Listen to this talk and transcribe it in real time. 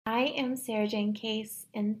I am Sarah Jane Case,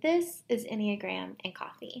 and this is Enneagram and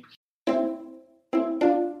Coffee.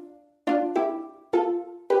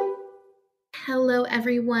 Hello,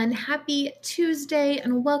 everyone. Happy Tuesday,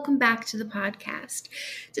 and welcome back to the podcast.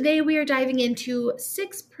 Today, we are diving into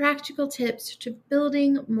 6 practical tips to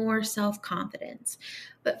building more self-confidence.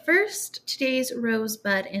 But first, today's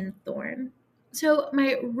rosebud and thorn. So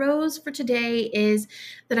my rose for today is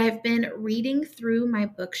that I've been reading through my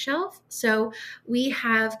bookshelf. So we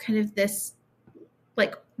have kind of this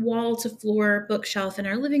like wall to floor bookshelf in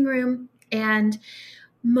our living room, and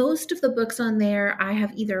most of the books on there I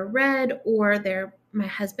have either read or they're my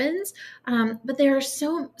husband's, but there are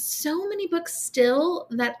so many books still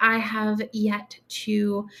that I have yet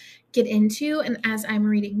to get into, and as I'm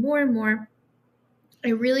reading more and more, I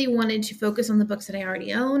really wanted to focus on the books that I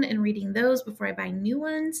already own and reading those before I buy new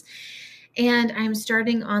ones. And I'm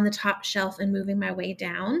starting on the top shelf and moving my way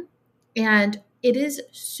down. And it is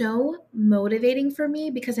so motivating for me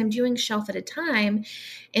because I'm doing shelf at a time.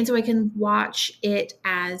 And so I can watch it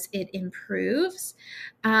as it improves.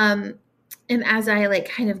 And as I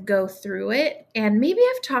kind of go through it, and maybe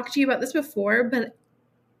I've talked to you about this before, but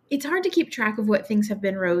it's hard to keep track of what things have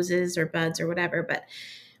been roses or buds or whatever, but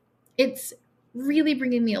it's really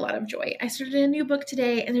bringing me a lot of joy. I started a new book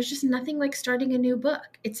today, and there's just nothing like starting a new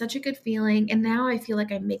book. It's such a good feeling, and now I feel like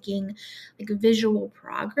I'm making visual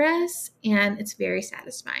progress, and it's very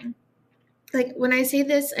satisfying. When I say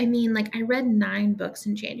this, I mean I read 9 books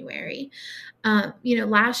in January.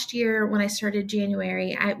 Last year when I started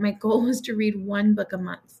January, my goal was to read 1 book a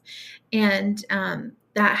month, and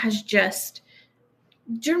that has just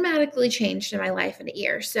dramatically changed in my life in a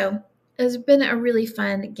year. So it's been a really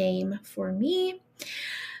fun game for me.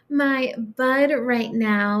 My bud right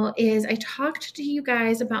now is I talked to you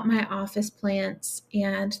guys about my office plants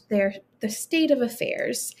and the state of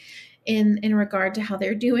affairs in regard to how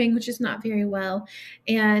they're doing, which is not very well.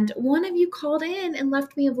 And one of you called in and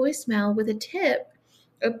left me a voicemail with a tip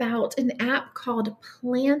about an app called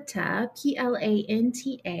Planta,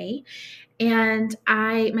 Planta. And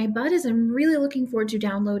my bud is I'm really looking forward to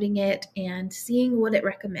downloading it and seeing what it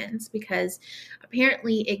recommends, because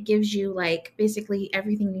apparently it gives you basically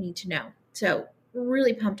everything you need to know. So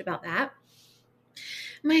really pumped about that.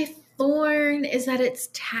 My thorn is that it's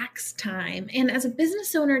tax time. And as a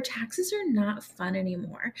business owner, taxes are not fun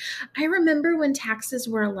anymore. I remember when taxes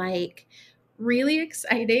were really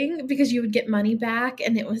exciting because you would get money back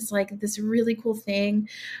and it was this really cool thing.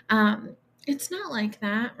 It's not like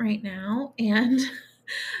that right now. And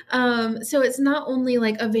so it's not only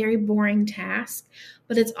a very boring task,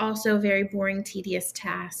 but it's also a very boring, tedious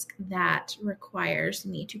task that requires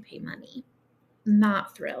me to pay money.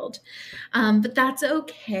 Not thrilled. But that's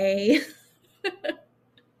okay.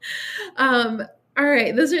 All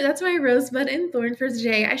right, that's my rosebud and thorn for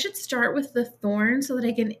today. I should start with the thorn so that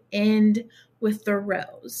I can end with the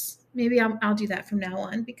rose. Maybe I'll do that from now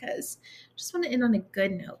on because I just want to end on a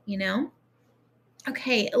good note,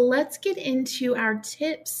 Okay, let's get into our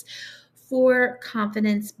tips for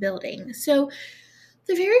confidence building. So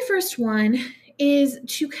the very first one is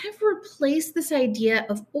to kind of replace this idea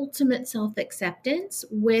of ultimate self-acceptance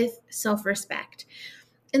with self-respect.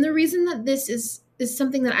 And the reason that this is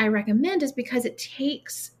something that I recommend is because it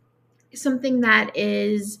takes something that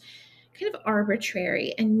is kind of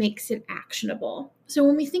arbitrary and makes it actionable. So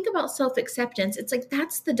when we think about self-acceptance, it's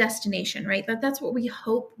that's the destination, right? That's what we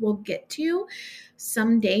hope we'll get to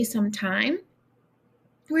someday, sometime.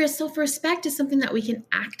 Whereas self-respect is something that we can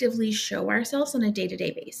actively show ourselves on a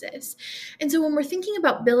day-to-day basis. And so when we're thinking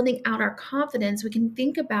about building out our confidence, we can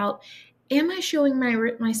think about, am I showing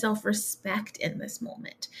my self-respect in this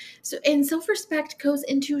moment? So, and self-respect goes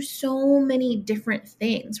into so many different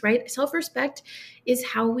things, right? Self-respect is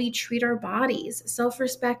how we treat our bodies.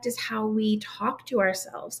 Self-respect is how we talk to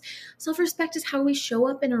ourselves. Self-respect is how we show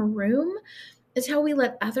up in a room. It's how we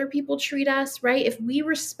let other people treat us, right? If we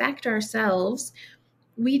respect ourselves,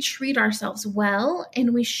 we treat ourselves well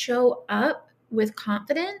and we show up with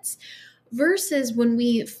confidence, versus when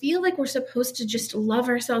we feel like we're supposed to just love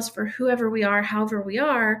ourselves for whoever we are, however we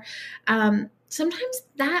are. Sometimes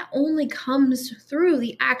that only comes through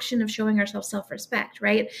the action of showing ourselves self-respect,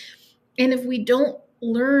 right? And if we don't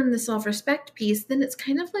learn the self-respect piece, then it's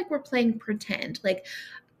kind of like we're playing pretend,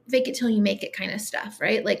 fake it till you make it kind of stuff,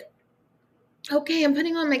 right? Okay, I'm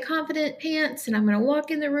putting on my confident pants and I'm going to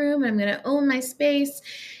walk in the room and I'm going to own my space.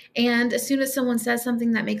 And as soon as someone says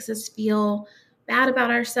something that makes us feel bad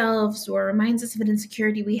about ourselves or reminds us of an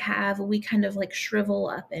insecurity we have, we kind of shrivel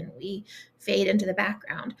up and we fade into the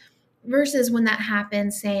background. Versus when that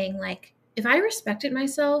happens, saying if I respected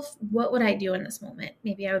myself, what would I do in this moment?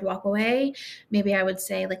 Maybe I would walk away. Maybe I would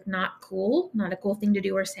say like, not cool, not a cool thing to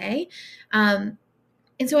do or say. And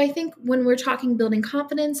so I think when we're talking building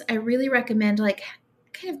confidence, I really recommend like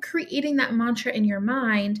kind of creating that mantra in your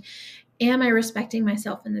mind. Am I respecting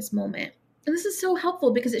myself in this moment? And this is so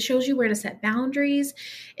helpful because it shows you where to set boundaries.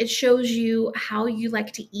 It shows you how you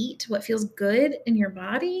like to eat, what feels good in your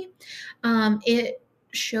body. It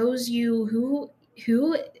shows you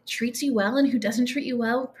who treats you well and who doesn't treat you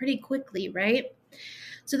well pretty quickly, right?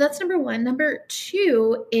 So that's number one. Number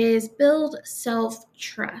two is build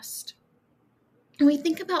self-trust. When we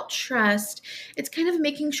think about trust, it's kind of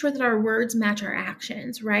making sure that our words match our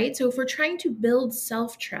actions, right? So if we're trying to build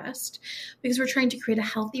self-trust because we're trying to create a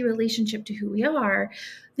healthy relationship to who we are,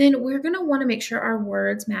 then we're going to want to make sure our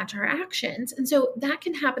words match our actions. And so that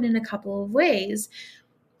can happen in a couple of ways.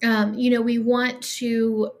 We want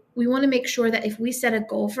to make sure that if we set a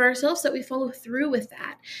goal for ourselves, that we follow through with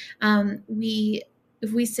that.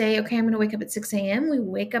 If we say, okay, I'm going to wake up at 6 a.m., we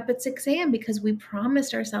wake up at 6 a.m. because we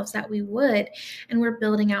promised ourselves that we would, and we're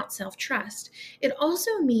building out self-trust. It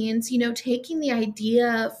also means, taking the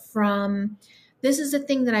idea from this is a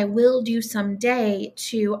thing that I will do someday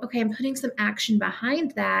to, okay, I'm putting some action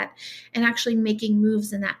behind that and actually making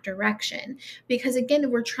moves in that direction. Because again, if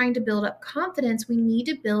we're trying to build up confidence, we need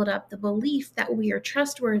to build up the belief that we are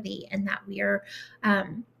trustworthy and that we are,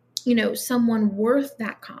 someone worth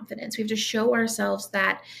that confidence. We have to show ourselves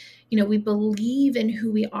that, we believe in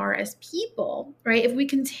who we are as people, right? If we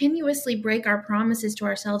continuously break our promises to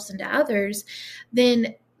ourselves and to others,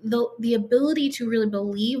 then the ability to really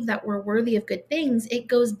believe that we're worthy of good things, it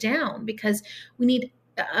goes down because we need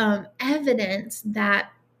evidence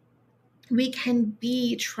that we can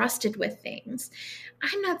be trusted with things.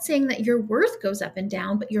 I'm not saying that your worth goes up and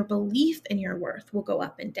down, but your belief in your worth will go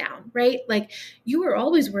up and down, right? Like you are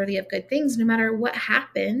always worthy of good things no matter what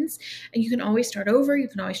happens. And you can always start over. You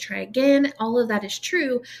can always try again. All of that is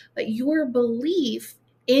true. But your belief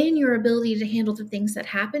in your ability to handle the things that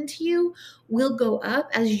happen to you will go up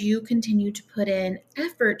as you continue to put in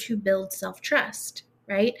effort to build self-trust,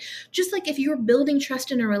 right? Just like if you're building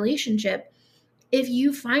trust in a relationship, if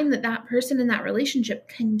you find that that person in that relationship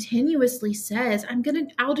continuously says,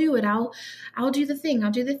 I'll do it. I'll do the thing.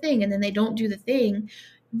 And then they don't do the thing.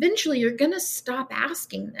 Eventually you're going to stop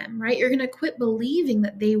asking them, right? You're going to quit believing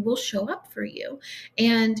that they will show up for you,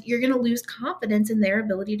 and you're going to lose confidence in their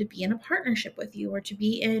ability to be in a partnership with you or to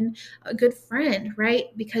be in a good friend, right?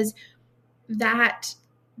 Because that's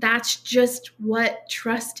just what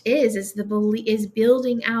trust is the belief, is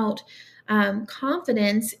building out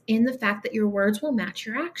confidence in the fact that your words will match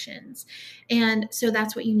your actions. And so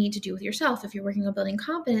that's what you need to do with yourself. If you're working on building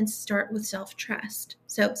confidence, start with self-trust.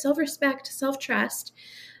 So self-respect, self-trust.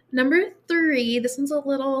 Number 3, this one's a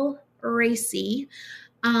little racy,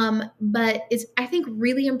 but it's, I think,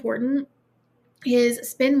 really important, is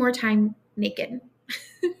spend more time naked.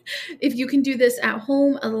 If you can do this at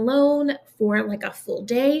home alone for like a full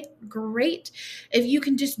day, great. If you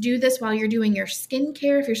can just do this while you're doing your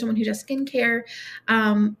skincare, if you're someone who does skincare,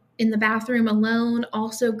 in the bathroom alone,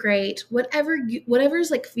 also great.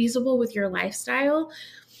 Whatever's like feasible with your lifestyle.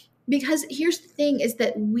 Because here's the thing is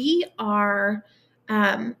that we are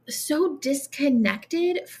so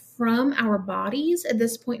disconnected from our bodies at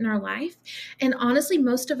this point in our life. And honestly,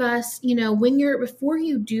 most of us, before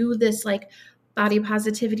you do this like body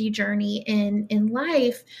positivity journey in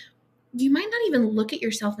life, you might not even look at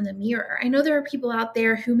yourself in the mirror. I know there are people out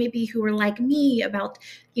there who were like me about,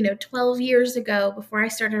 12 years ago before I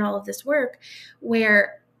started all of this work,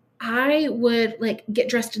 where I would like get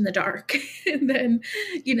dressed in the dark and then,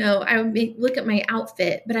 I would look at my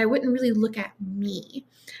outfit, but I wouldn't really look at me.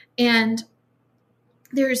 And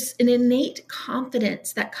there's an innate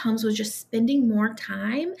confidence that comes with just spending more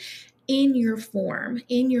time in your form,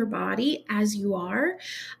 in your body as you are.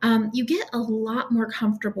 You get a lot more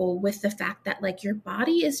comfortable with the fact that like your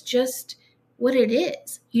body is just what it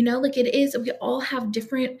is, like it is. We all have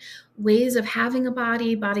different ways of having a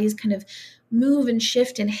body. Bodies kind of move and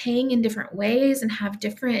shift and hang in different ways and have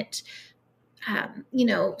different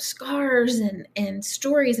scars and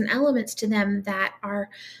stories and elements to them that are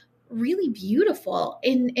really beautiful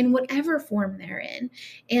in whatever form they're in.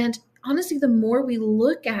 And honestly, the more we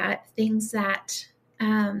look at things that,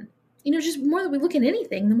 just more that we look at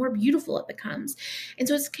anything, the more beautiful it becomes. And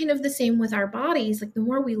so it's kind of the same with our bodies. Like the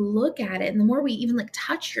more we look at it and the more we even like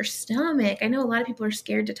touch your stomach. I know a lot of people are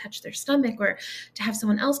scared to touch their stomach or to have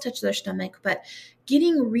someone else touch their stomach, but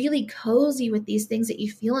getting really cozy with these things that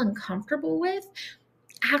you feel uncomfortable with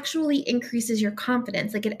actually increases your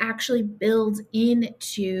confidence. Like it actually builds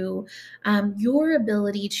into your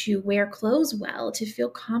ability to wear clothes well, to feel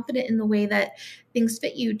confident in the way that things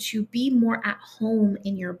fit you, to be more at home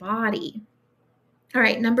in your body. All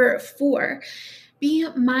right, number 4, be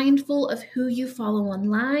mindful of who you follow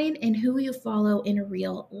online and who you follow in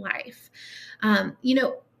real life.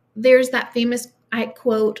 There's that famous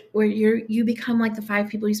quote where you become like the 5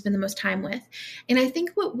 people you spend the most time with. And I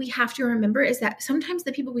think what we have to remember is that sometimes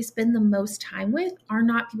the people we spend the most time with are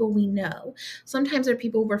not people we know. Sometimes they're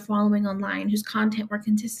people we're following online whose content we're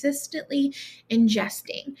consistently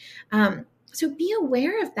ingesting. So be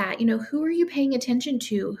aware of that. Who are you paying attention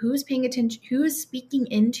to? Who's paying attention? Who is speaking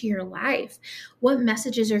into your life? What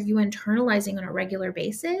messages are you internalizing on a regular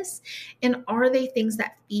basis? And are they things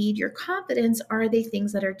that feed your confidence? Are they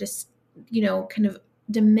things that are just, kind of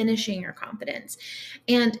diminishing your confidence?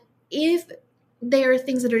 And if they are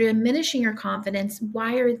things that are diminishing your confidence,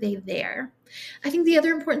 why are they there? I think the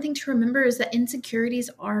other important thing to remember is that insecurities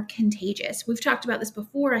are contagious. We've talked about this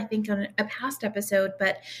before, I think, on a past episode,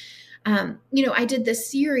 but I did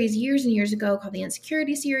this series years and years ago called the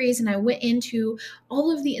Insecurity Series, and I went into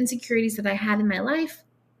all of the insecurities that I had in my life,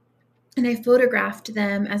 and I photographed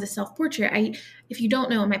them as a self-portrait. If you don't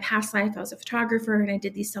know, in my past life, I was a photographer, and I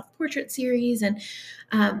did these self-portrait series, and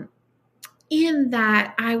in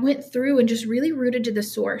that, I went through and just really rooted to the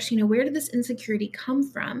source. Where did this insecurity come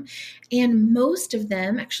from? And most of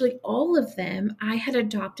them, actually all of them, I had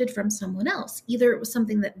adopted from someone else. Either it was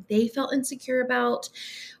something that they felt insecure about,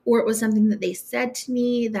 or it was something that they said to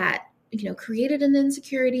me that created an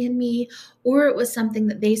insecurity in me, or it was something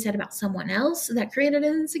that they said about someone else that created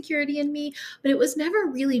an insecurity in me. But it was never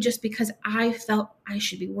really just because I felt I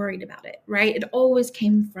should be worried about it, right? It always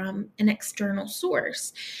came from an external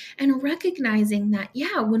source. And recognizing that,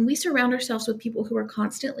 when we surround ourselves with people who are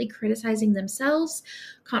constantly criticizing themselves,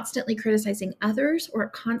 constantly criticizing others, or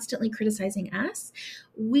constantly criticizing us,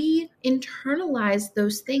 we internalize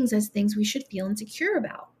those things as things we should feel insecure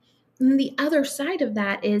about. And the other side of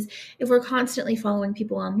that is if we're constantly following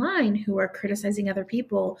people online who are criticizing other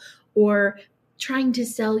people or trying to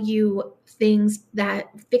sell you things that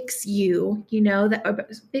fix you, that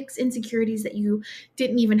fix insecurities that you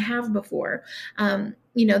didn't even have before.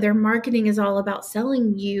 Their marketing is all about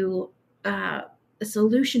selling you a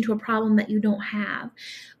solution to a problem that you don't have.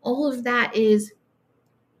 All of that is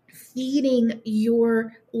feeding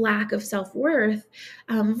your lack of self-worth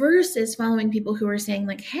versus following people who are saying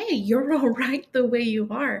like, hey, you're all right the way you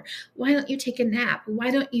are. Why don't you take a nap?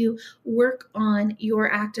 Why don't you work on your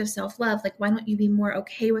act of self-love? Like, why don't you be more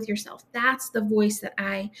okay with yourself? That's the voice that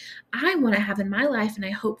I want to have in my life, and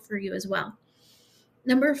I hope for you as well.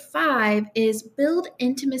 Number 5 is build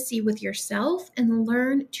intimacy with yourself and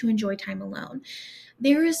learn to enjoy time alone.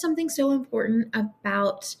 There is something so important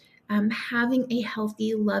about having a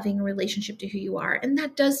healthy, loving relationship to who you are. And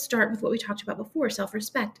that does start with what we talked about before,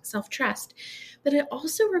 self-respect, self-trust. But it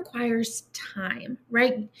also requires time,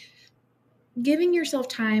 right? Giving yourself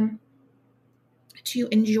time to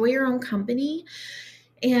enjoy your own company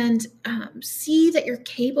and see that you're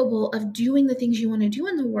capable of doing the things you want to do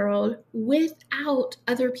in the world without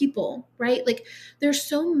other people, right? Like there's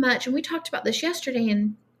so much, and we talked about this yesterday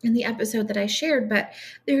in the episode that I shared, but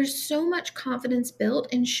there's so much confidence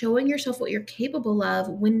built in showing yourself what you're capable of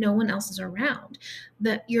when no one else is around,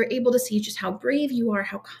 that you're able to see just how brave you are,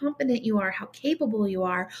 how confident you are, how capable you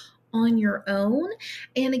are on your own.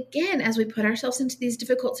 And again, as we put ourselves into these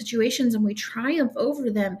difficult situations and we triumph over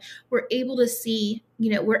them, we're able to see,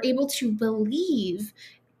 we're able to believe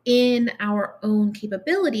in our own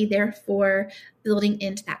capability, therefore building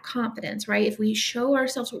into that confidence, right? If we show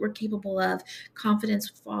ourselves what we're capable of, confidence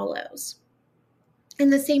follows.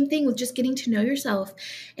 And the same thing with just getting to know yourself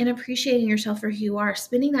and appreciating yourself for who you are,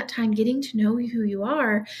 spending that time getting to know who you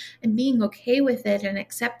are and being okay with it and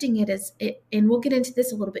accepting it as it. And we'll get into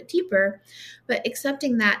this a little bit deeper, but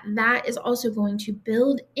accepting that is also going to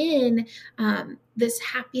build in this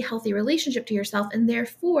happy, healthy relationship to yourself. And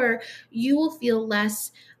therefore you will feel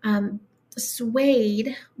less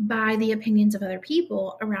swayed by the opinions of other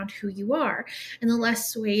people around who you are. And the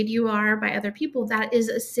less swayed you are by other people, that is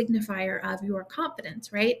a signifier of your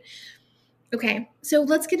confidence, right? Okay, so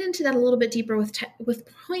let's get into that a little bit deeper with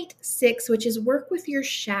point 6, which is work with your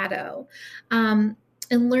shadow and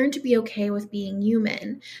learn to be okay with being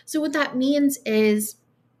human. So what that means is,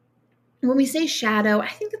 when we say shadow, I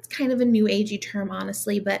think it's kind of a new agey term,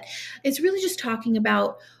 honestly, but it's really just talking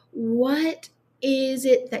about what is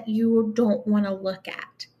it that you don't want to look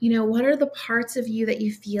at? What are the parts of you that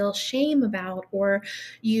you feel shame about or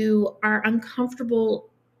you are uncomfortable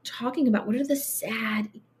talking about? What are the sad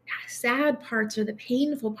sad parts or the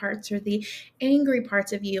painful parts or the angry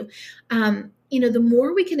parts of you, the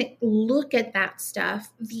more we can look at that stuff,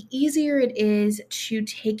 the easier it is to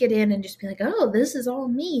take it in and just be like, oh, this is all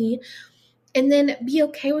me. And then be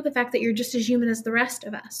okay with the fact that you're just as human as the rest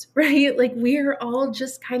of us, right? Like we're all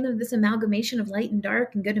just kind of this amalgamation of light and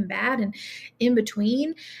dark and good and bad and in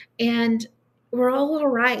between. And we're all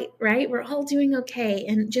right, right? We're all doing okay.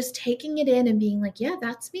 And just taking it in and being like, yeah,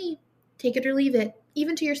 that's me. Take it or leave it.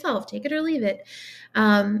 Even to yourself, take it or leave it.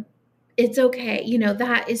 It's okay.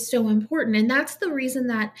 That is so important. And that's the reason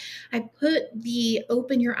that I put the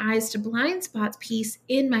open your eyes to blind spots piece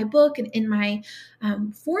in my book and in my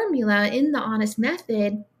formula in the Honest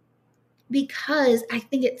Method, because I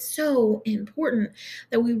think it's so important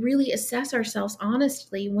that we really assess ourselves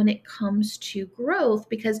honestly when it comes to growth,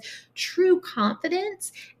 because true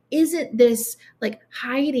confidence isn't this like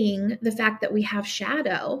hiding the fact that we have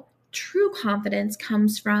shadow. True confidence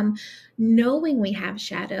comes from knowing we have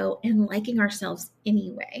shadow and liking ourselves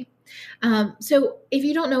anyway. So if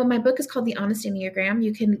you don't know, my book is called The Honest Enneagram.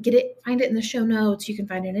 You can find it in the show notes. You can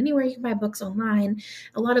find it anywhere. You can buy books online.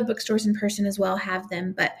 A lot of bookstores in person as well have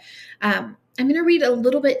them. But I'm going to read a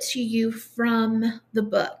little bit to you from the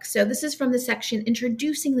book. So this is from the section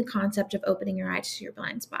introducing the concept of opening your eyes to your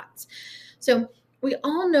blind spots. So we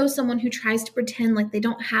all know someone who tries to pretend like they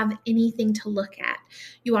don't have anything to look at.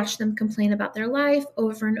 You watch them complain about their life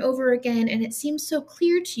over and over again, and it seems so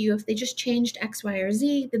clear to you if they just changed X, Y, or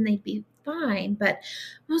Z, then they'd be fine. But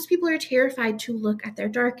most people are terrified to look at their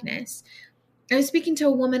darkness. I was speaking to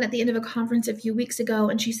a woman at the end of a conference a few weeks ago,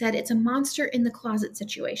 and she said it's a monster in the closet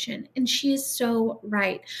situation. And she is so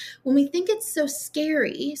right. When we think it's so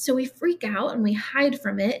scary, so we freak out and we hide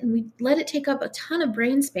from it and we let it take up a ton of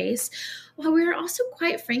brain space, while we're also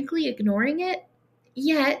quite frankly ignoring it.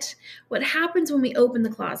 Yet, what happens when we open the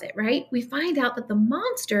closet, right? We find out that the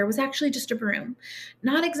monster was actually just a broom.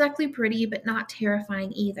 Not exactly pretty, but not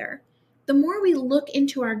terrifying either. The more we look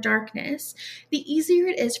into our darkness, the easier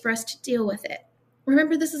it is for us to deal with it.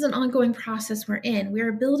 Remember, this is an ongoing process we're in. We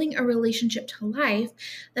are building a relationship to life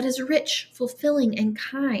that is rich, fulfilling, and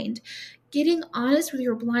kind. Getting honest with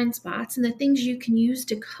your blind spots and the things you can use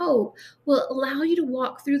to cope will allow you to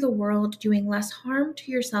walk through the world doing less harm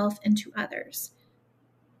to yourself and to others.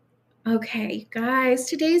 Okay, guys,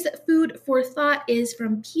 today's food for thought is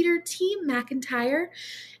from Peter T. McIntyre,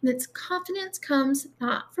 and its confidence comes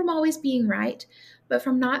not from always being right, but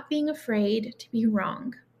from not being afraid to be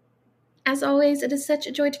wrong. As always, it is such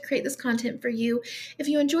a joy to create this content for you. If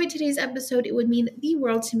you enjoyed today's episode, it would mean the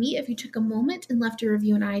world to me if you took a moment and left a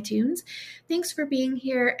review on iTunes. Thanks for being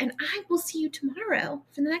here, and I will see you tomorrow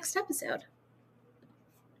for the next episode.